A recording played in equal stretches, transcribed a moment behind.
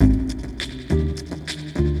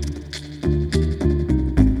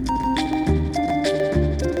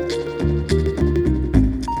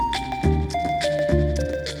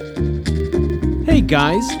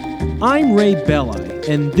guys, I'm Ray Belli,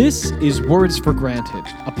 and this is Words for Granted,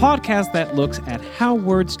 a podcast that looks at how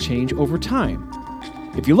words change over time.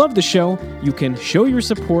 If you love the show, you can show your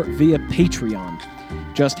support via Patreon.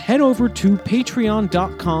 Just head over to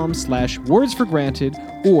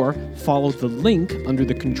patreon.com/wordsforgranted or follow the link under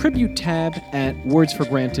the Contribute tab at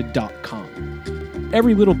wordsforgranted.com.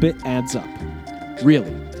 Every little bit adds up.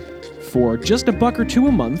 Really. For just $1 or $2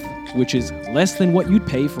 a month, which is less than what you'd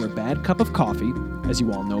pay for a bad cup of coffee, as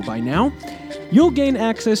you all know by now, you'll gain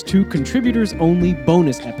access to contributors-only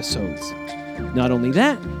bonus episodes. Not only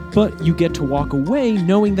that, but you get to walk away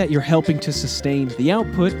knowing that you're helping to sustain the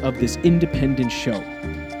output of this independent show.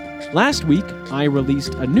 Last week, I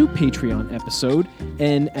released a new Patreon episode,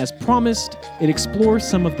 and as promised, it explores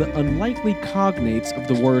some of the unlikely cognates of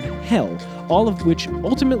the word hell, all of which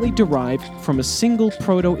ultimately derive from a single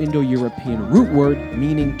Proto-Indo-European root word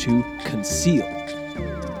meaning to conceal.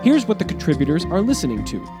 Here's what the contributors are listening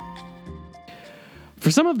to. For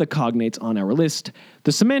some of the cognates on our list,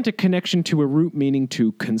 the semantic connection to a root meaning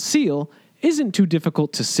to conceal isn't too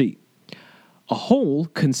difficult to see. A hole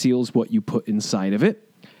conceals what you put inside of it,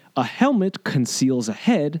 a helmet conceals a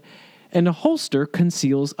head, and a holster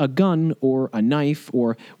conceals a gun or a knife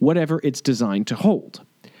or whatever it's designed to hold.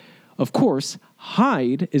 Of course,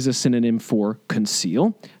 hide is a synonym for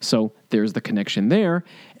conceal, so there's the connection there,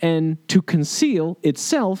 and to conceal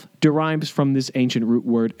itself derives from this ancient root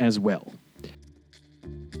word as well.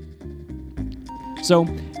 So,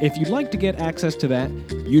 if you'd like to get access to that,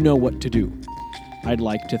 you know what to do. I'd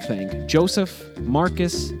like to thank Joseph,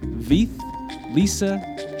 Marcus, Veith, Lisa,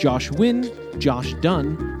 Josh Wynn, Josh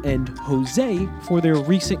Dunn, and Jose for their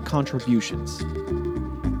recent contributions.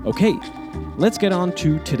 Okay, let's get on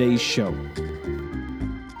to today's show.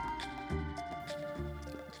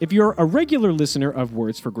 If you're a regular listener of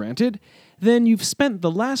Words for Granted, then you've spent the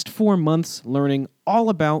last 4 months learning all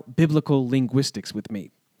about biblical linguistics with me.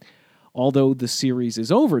 Although the series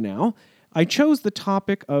is over now, I chose the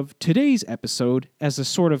topic of today's episode as a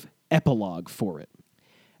sort of epilogue for it.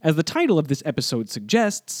 As the title of this episode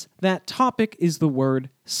suggests, that topic is the word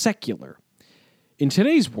secular. In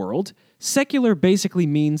today's world, secular basically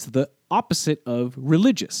means the opposite of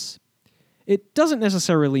religious. It doesn't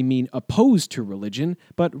necessarily mean opposed to religion,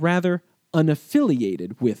 but rather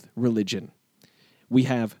unaffiliated with religion. We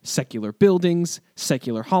have secular buildings,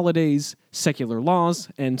 secular holidays, secular laws,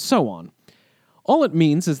 and so on. All it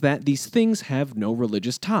means is that these things have no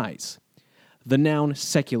religious ties. The noun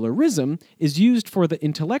secularism is used for the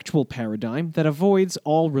intellectual paradigm that avoids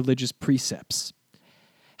all religious precepts.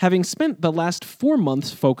 Having spent the last 4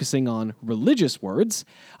 months focusing on religious words,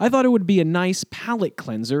 I thought it would be a nice palate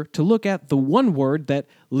cleanser to look at the one word that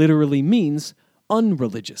literally means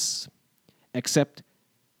unreligious. Except,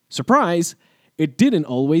 surprise, it didn't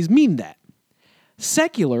always mean that.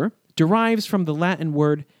 Secular derives from the Latin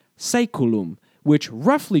word saeculum, which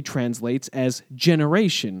roughly translates as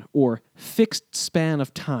generation or fixed span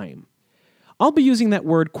of time. I'll be using that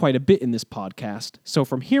word quite a bit in this podcast, so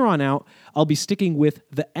from here on out, I'll be sticking with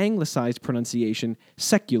the anglicized pronunciation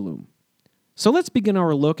seculum. So let's begin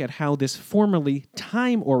our look at how this formerly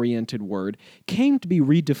time-oriented word came to be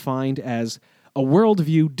redefined as a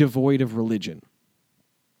worldview devoid of religion.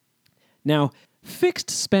 Now, fixed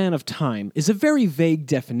span of time is a very vague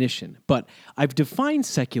definition, but I've defined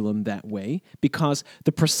seculum that way because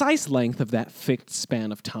the precise length of that fixed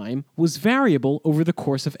span of time was variable over the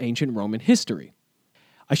course of ancient Roman history.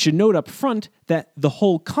 I should note up front that the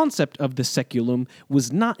whole concept of the seculum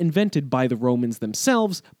was not invented by the Romans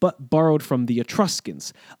themselves, but borrowed from the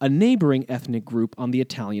Etruscans, a neighboring ethnic group on the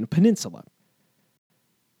Italian peninsula.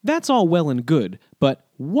 That's all well and good, but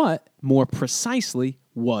what, more precisely,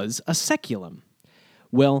 was a seculum?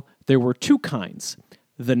 Well, there were 2 kinds,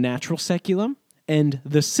 the natural seculum and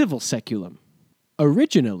the civil seculum.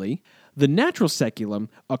 Originally, the natural seculum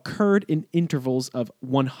occurred in intervals of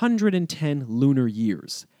 110 lunar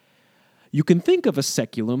years. You can think of a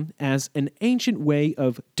seculum as an ancient way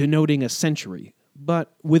of denoting a century,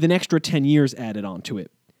 but with an extra 10 years added onto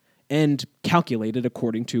it, and calculated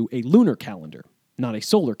according to a lunar calendar, not a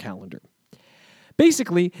solar calendar.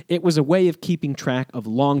 Basically, it was a way of keeping track of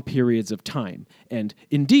long periods of time, and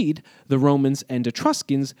indeed, the Romans and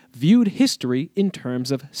Etruscans viewed history in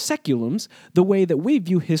terms of seculums the way that we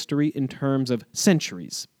view history in terms of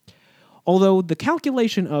centuries. Although the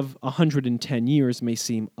calculation of 110 years may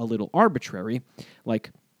seem a little arbitrary,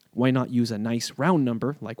 like why not use a nice round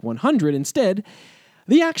number like 100 instead,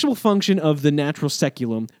 the actual function of the natural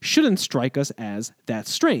seculum shouldn't strike us as that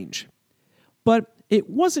strange. But it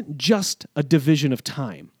wasn't just a division of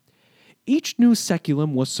time. Each new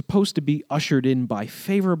seculum was supposed to be ushered in by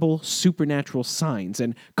favorable supernatural signs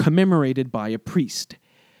and commemorated by a priest.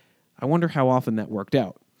 I wonder how often that worked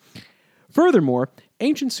out. Furthermore,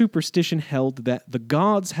 ancient superstition held that the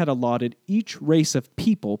gods had allotted each race of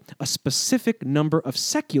people a specific number of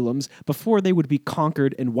seculums before they would be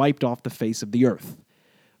conquered and wiped off the face of the earth.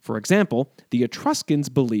 For example, the Etruscans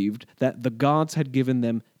believed that the gods had given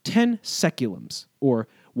them 10 seculums, or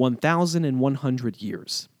 1,100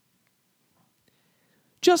 years.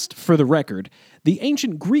 Just for the record, the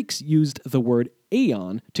ancient Greeks used the word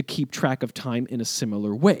aeon to keep track of time in a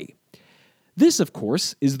similar way. This, of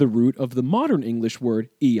course, is the root of the modern English word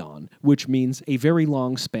eon, which means a very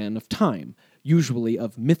long span of time, usually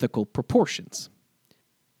of mythical proportions.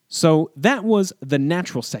 So that was the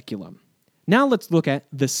natural seculum. Now let's look at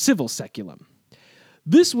the civil seculum.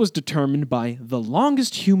 This was determined by the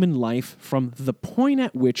longest human life from the point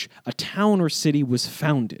at which a town or city was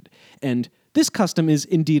founded, and this custom is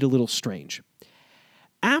indeed a little strange.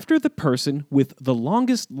 After the person with the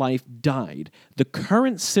longest life died, the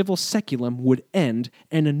current civil seculum would end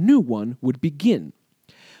and a new one would begin.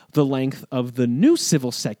 The length of the new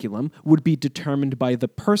civil seculum would be determined by the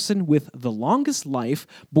person with the longest life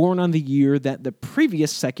born on the year that the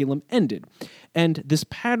previous seculum ended, and this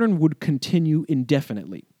pattern would continue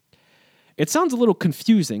indefinitely. It sounds a little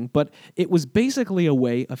confusing, but it was basically a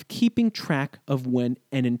way of keeping track of when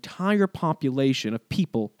an entire population of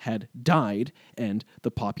people had died and the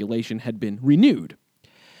population had been renewed.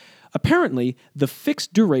 Apparently, the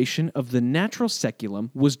fixed duration of the natural seculum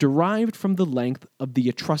was derived from the length of the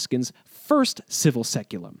Etruscans' first civil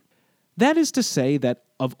seculum. That is to say that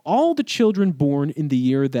of all the children born in the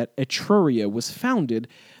year that Etruria was founded,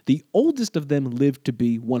 the oldest of them lived to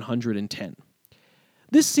be 110.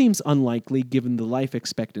 This seems unlikely given the life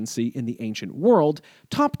expectancy in the ancient world,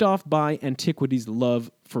 topped off by antiquity's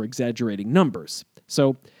love for exaggerating numbers.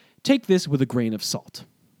 So take this with a grain of salt.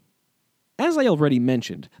 As I already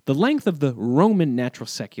mentioned, the length of the Roman natural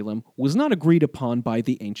seculum was not agreed upon by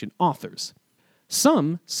the ancient authors.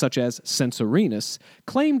 Some, such as Censorinus,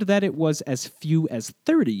 claimed that it was as few as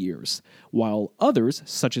 30 years, while others,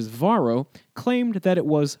 such as Varro, claimed that it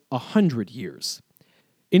was 100 years.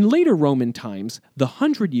 In later Roman times, the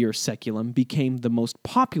 100-year seculum became the most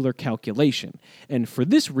popular calculation, and for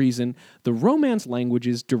this reason, the Romance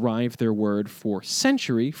languages derived their word for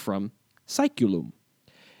century from saeculum.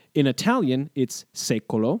 In Italian, it's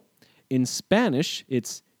secolo, in Spanish,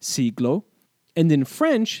 it's siglo, and in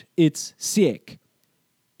French, it's siècle.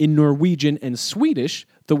 In Norwegian and Swedish,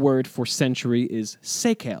 the word for century is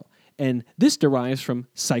sekel, and this derives from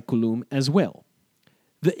saeculum as well.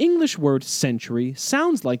 The English word century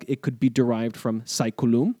sounds like it could be derived from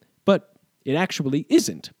saeculum, but it actually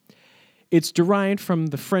isn't. It's derived from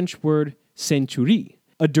the French word centurie,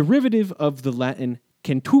 a derivative of the Latin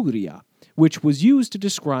centuria, which was used to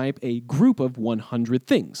describe a group of 100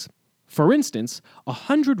 things. For instance,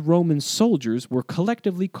 100 Roman soldiers were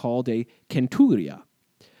collectively called a centuria.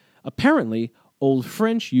 Apparently, Old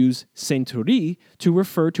French used centurie to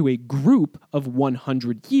refer to a group of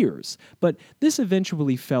 100 years, but this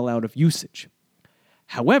eventually fell out of usage.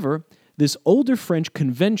 However, this older French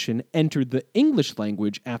convention entered the English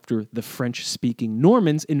language after the French-speaking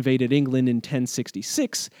Normans invaded England in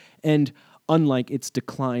 1066, and unlike its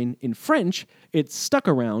decline in French, it stuck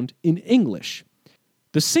around in English.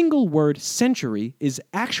 The single word century is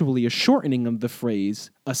actually a shortening of the phrase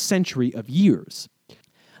a century of years.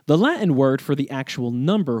 The Latin word for the actual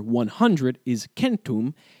number 100 is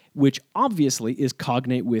centum, which obviously is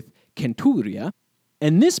cognate with centuria,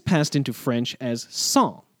 and this passed into French as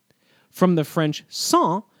cent. From the French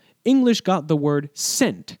cent, English got the word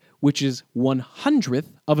cent, which is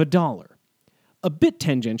 1/100th of a dollar. A bit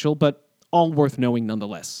tangential, but all worth knowing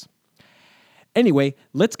nonetheless. Anyway,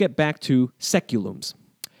 let's get back to seculums.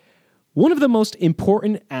 One of the most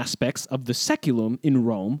important aspects of the seculum in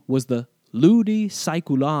Rome was the ludi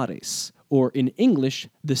saeculares, or in English,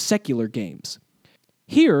 the secular games.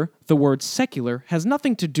 Here, the word secular has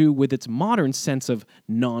nothing to do with its modern sense of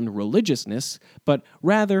non-religiousness, but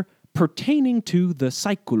rather pertaining to the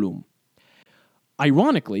saeculum.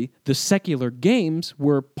 Ironically, the secular games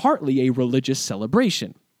were partly a religious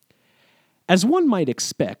celebration. As one might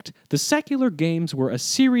expect, the secular games were a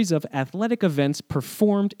series of athletic events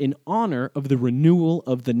performed in honor of the renewal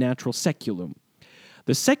of the natural seculum.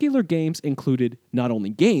 The secular games included not only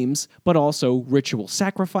games, but also ritual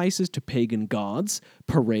sacrifices to pagan gods,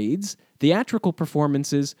 parades, theatrical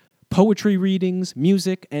performances, poetry readings,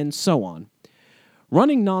 music, and so on.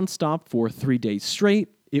 Running nonstop for 3 days straight,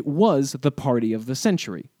 it was the party of the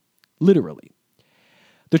century. Literally.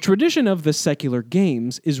 The tradition of the secular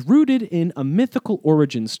games is rooted in a mythical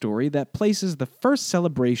origin story that places the first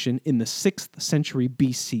celebration in the 6th century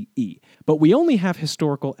BCE, but we only have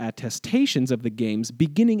historical attestations of the games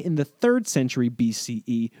beginning in the 3rd century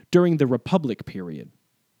BCE during the Republic period.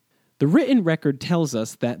 The written record tells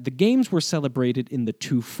us that the games were celebrated in the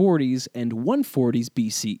 240s and 140s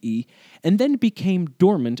BCE and then became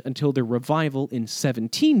dormant until their revival in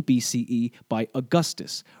 17 BCE by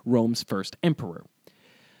Augustus, Rome's first emperor.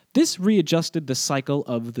 This readjusted the cycle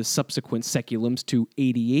of the subsequent saeculums to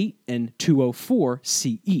 88 and 204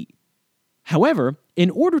 CE. However, in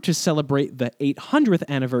order to celebrate the 800th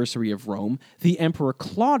anniversary of Rome, the Emperor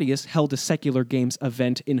Claudius held a secular games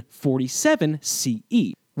event in 47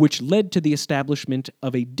 CE, which led to the establishment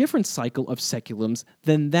of a different cycle of saeculums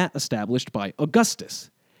than that established by Augustus.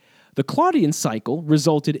 The Claudian cycle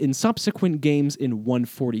resulted in subsequent games in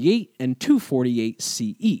 148 and 248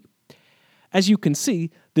 CE. As you can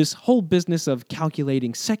see, this whole business of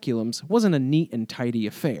calculating saeculums wasn't a neat and tidy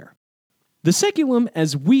affair. The saeculum,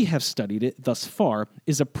 as we have studied it thus far,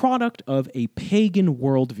 is a product of a pagan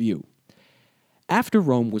worldview. After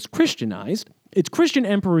Rome was Christianized, its Christian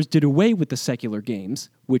emperors did away with the secular games,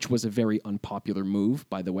 which was a very unpopular move,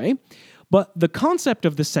 by the way, but the concept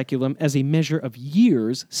of the saeculum as a measure of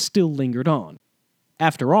years still lingered on.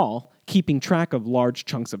 After all, keeping track of large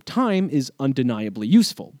chunks of time is undeniably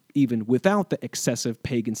useful, even without the excessive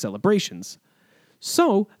pagan celebrations.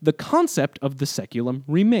 So, the concept of the saeculum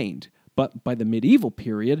remained, but by the medieval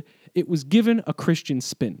period, it was given a Christian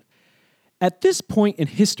spin. At this point in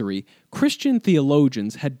history, Christian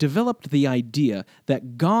theologians had developed the idea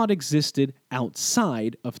that God existed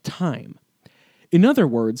outside of time. In other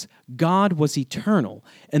words, God was eternal,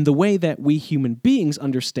 and the way that we human beings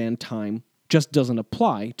understand time just doesn't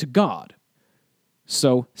apply to God.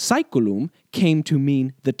 So, saeculum came to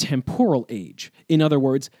mean the temporal age, in other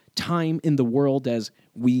words, time in the world as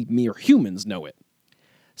we mere humans know it.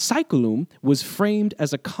 Saeculum was framed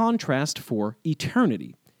as a contrast for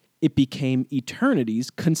eternity. It became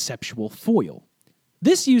eternity's conceptual foil.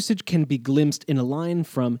 This usage can be glimpsed in a line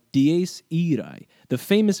from Dies Irae, the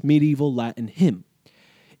famous medieval Latin hymn.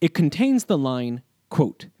 It contains the line,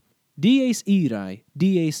 quote, Dies Irae,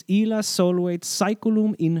 dies illa soluet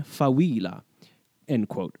saeculum in favilla, end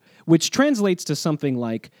quote, which translates to something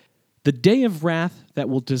like, the day of wrath that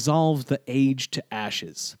will dissolve the age to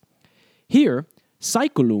ashes. Here,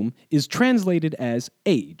 saeculum is translated as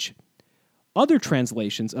age. Other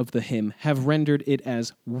translations of the hymn have rendered it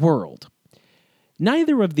as world.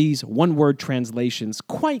 Neither of these one-word translations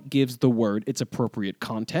quite gives the word its appropriate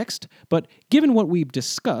context, but given what we've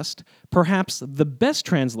discussed, perhaps the best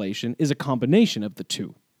translation is a combination of the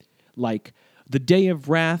two. Like, the day of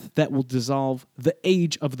wrath that will dissolve the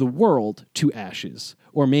age of the world to ashes,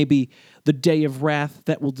 or maybe the day of wrath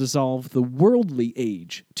that will dissolve the worldly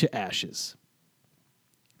age to ashes.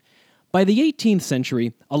 By the 18th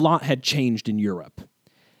century, a lot had changed in Europe.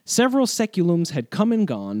 Several saeculums had come and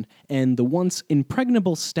gone, and the once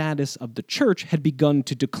impregnable status of the church had begun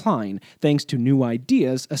to decline thanks to new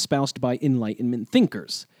ideas espoused by Enlightenment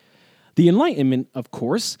thinkers. The Enlightenment, of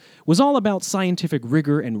course, was all about scientific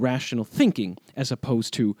rigor and rational thinking, as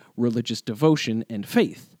opposed to religious devotion and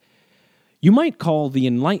faith. You might call the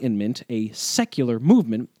Enlightenment a secular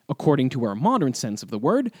movement, according to our modern sense of the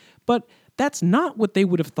word, but that's not what they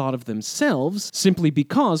would have thought of themselves, simply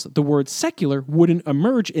because the word secular wouldn't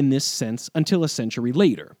emerge in this sense until a century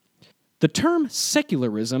later. The term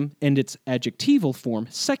secularism, and its adjectival form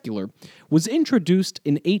secular, was introduced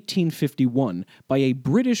in 1851 by a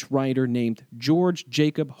British writer named George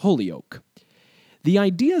Jacob Holyoake. The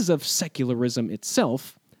ideas of secularism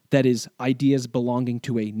itself, that is, ideas belonging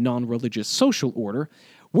to a non-religious social order,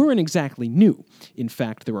 weren't exactly new. In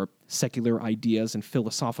fact, there are secular ideas and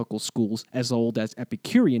philosophical schools as old as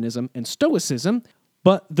Epicureanism and Stoicism,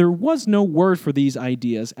 but there was no word for these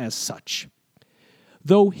ideas as such.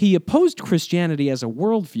 Though he opposed Christianity as a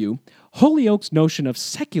worldview, Holyoake's notion of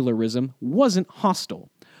secularism wasn't hostile.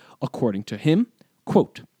 According to him,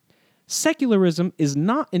 quote, secularism is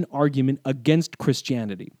not an argument against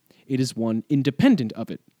Christianity. It is one independent of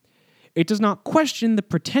it. It does not question the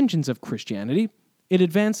pretensions of Christianity. It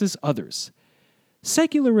advances others.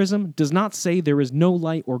 Secularism does not say there is no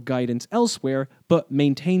light or guidance elsewhere, but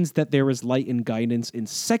maintains that there is light and guidance in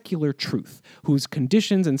secular truth, whose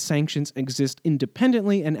conditions and sanctions exist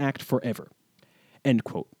independently and act forever. End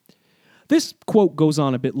quote. This quote goes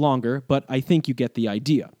on a bit longer, but I think you get the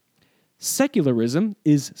idea. Secularism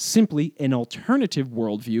is simply an alternative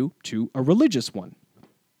worldview to a religious one.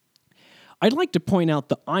 I'd like to point out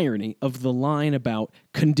the irony of the line about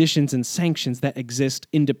conditions and sanctions that exist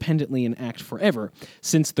independently and act forever,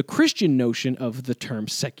 since the Christian notion of the term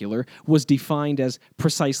secular was defined as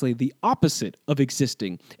precisely the opposite of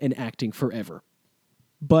existing and acting forever.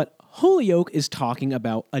 But Holyoake is talking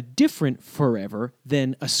about a different forever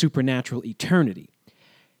than a supernatural eternity.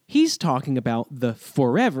 He's talking about the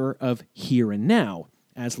forever of here and now,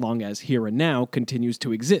 as long as here and now continues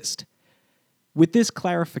to exist. With this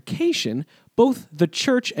clarification, both the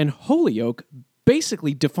Church and Holyoake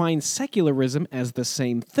basically define secularism as the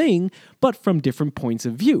same thing, but from different points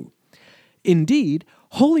of view. Indeed,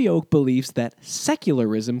 Holyoake believes that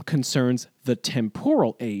secularism concerns the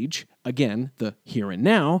temporal age, again, the here and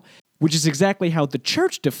now, which is exactly how the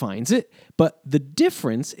Church defines it, but the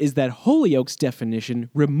difference is that Holyoake's definition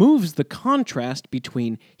removes the contrast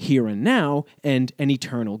between here and now and an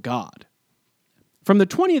eternal God. From the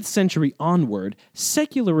 20th century onward,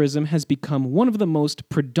 secularism has become one of the most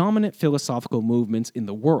predominant philosophical movements in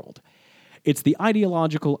the world. It's the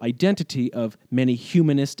ideological identity of many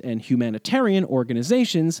humanist and humanitarian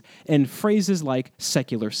organizations, and phrases like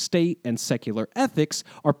secular state and secular ethics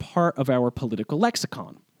are part of our political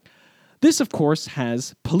lexicon. This, of course,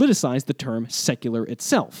 has politicized the term secular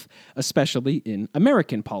itself, especially in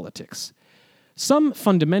American politics. Some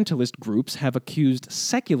fundamentalist groups have accused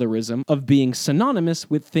secularism of being synonymous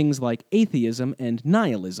with things like atheism and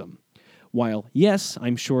nihilism. While, yes,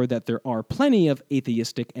 I'm sure that there are plenty of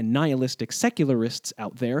atheistic and nihilistic secularists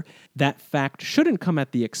out there, that fact shouldn't come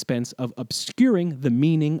at the expense of obscuring the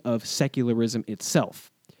meaning of secularism itself.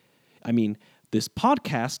 I mean, this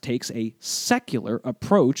podcast takes a secular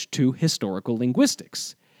approach to historical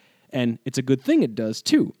linguistics. And it's a good thing it does,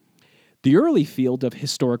 too. The early field of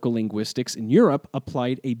historical linguistics in Europe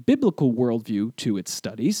applied a biblical worldview to its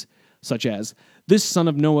studies, such as, this son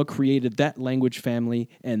of Noah created that language family,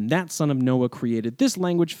 and that son of Noah created this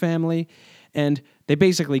language family, and they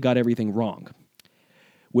basically got everything wrong.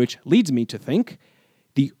 Which leads me to think,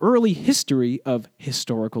 the early history of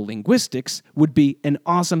historical linguistics would be an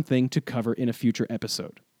awesome thing to cover in a future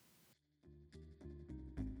episode.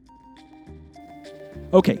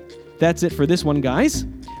 Okay, that's it for this one, guys.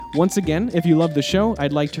 Once again, if you love the show,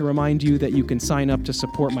 I'd like to remind you that you can sign up to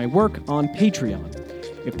support my work on Patreon.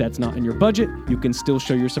 If that's not in your budget, you can still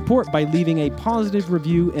show your support by leaving a positive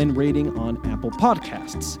review and rating on Apple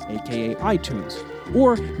Podcasts, aka iTunes,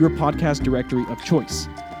 or your podcast directory of choice.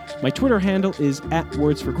 My Twitter handle is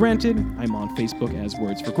 @WordsForGranted. I'm on Facebook as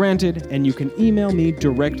Words for Granted, and you can email me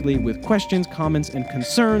directly with questions, comments, and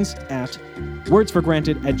concerns at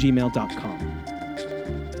wordsforgranted@gmail.com.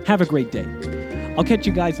 Have a great day. I'll catch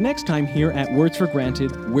you guys next time here at Words for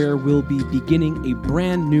Granted, where we'll be beginning a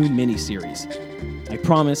brand new mini-series. I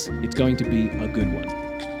promise it's going to be a good one.